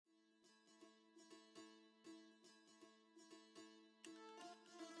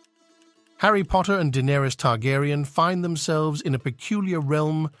Harry Potter and Daenerys Targaryen find themselves in a peculiar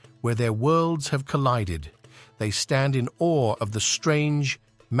realm where their worlds have collided. They stand in awe of the strange,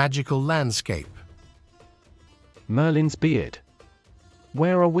 magical landscape. Merlin's beard.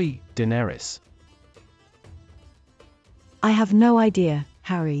 Where are we, Daenerys? I have no idea,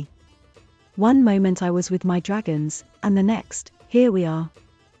 Harry. One moment I was with my dragons, and the next, here we are.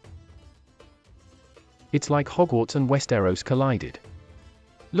 It's like Hogwarts and Westeros collided.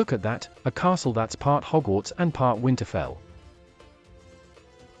 Look at that, a castle that's part Hogwarts and part Winterfell.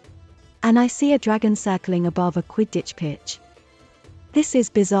 And I see a dragon circling above a Quidditch pitch. This is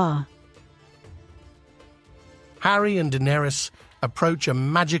bizarre. Harry and Daenerys approach a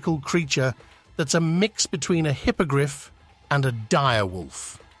magical creature that's a mix between a hippogriff and a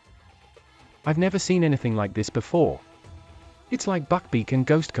direwolf. I've never seen anything like this before. It's like Buckbeak and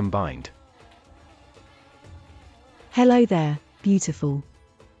Ghost combined. Hello there, beautiful.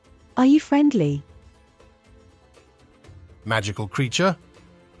 Are you friendly? Magical creature,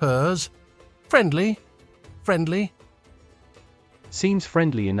 purrs, friendly, friendly. Seems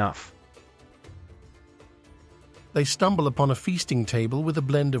friendly enough. They stumble upon a feasting table with a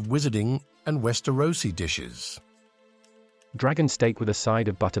blend of wizarding and Westerosi dishes. Dragon steak with a side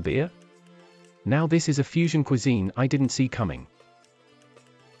of butterbeer? Now this is a fusion cuisine I didn't see coming.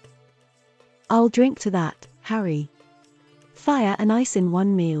 I'll drink to that, Harry. Fire and ice in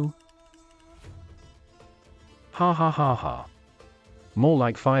one meal. Ha ha ha ha. More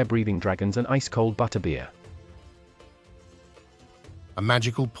like fire-breathing dragons and ice-cold butterbeer. A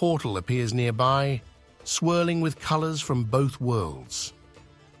magical portal appears nearby, swirling with colors from both worlds.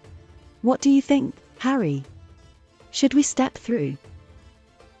 What do you think, Harry? Should we step through?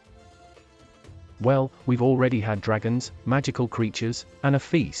 Well, we've already had dragons, magical creatures, and a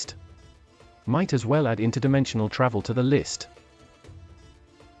feast. Might as well add interdimensional travel to the list.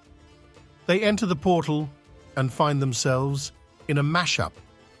 They enter the portal and find themselves in a mashup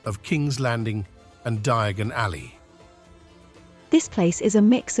of King's Landing and Diagon Alley. This place is a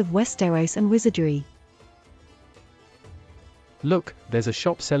mix of Westeros and wizardry. Look, there's a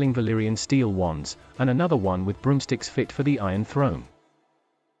shop selling Valyrian steel wands, and another one with broomsticks fit for the Iron Throne.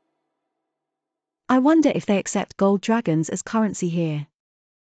 I wonder if they accept gold dragons as currency here.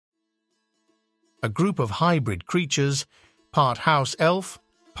 A group of hybrid creatures, part house elf,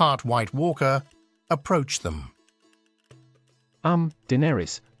 part white walker, approach them.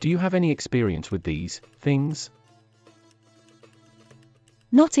 Daenerys, do you have any experience with these things?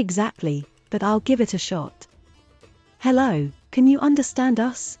 Not exactly, but I'll give it a shot. Hello, can you understand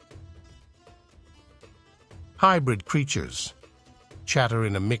us? Hybrid creatures chatter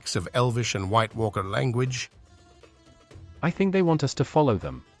in a mix of Elvish and White Walker language. I think they want us to follow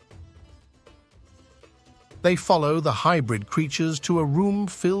them. They follow the hybrid creatures to a room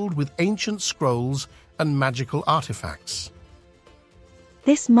filled with ancient scrolls and magical artifacts.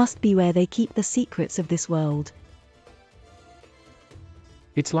 This must be where they keep the secrets of this world.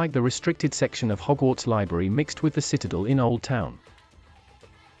 It's like the restricted section of Hogwarts Library mixed with the Citadel in Old Town.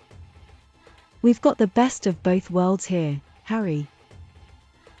 We've got the best of both worlds here, Harry.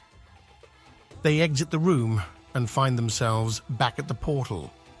 They exit the room and find themselves back at the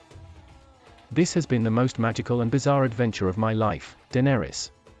portal. This has been the most magical and bizarre adventure of my life,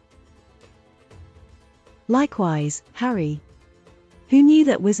 Daenerys. Likewise, Harry. Who knew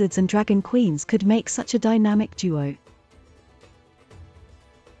that wizards and dragon queens could make such a dynamic duo?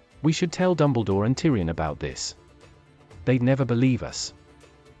 We should tell Dumbledore and Tyrion about this. They'd never believe us.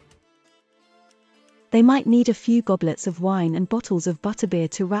 They might need a few goblets of wine and bottles of butterbeer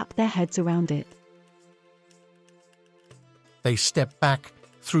to wrap their heads around it. They step back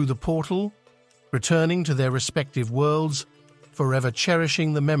through the portal, returning to their respective worlds, forever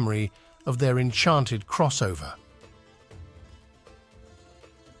cherishing the memory of their enchanted crossover.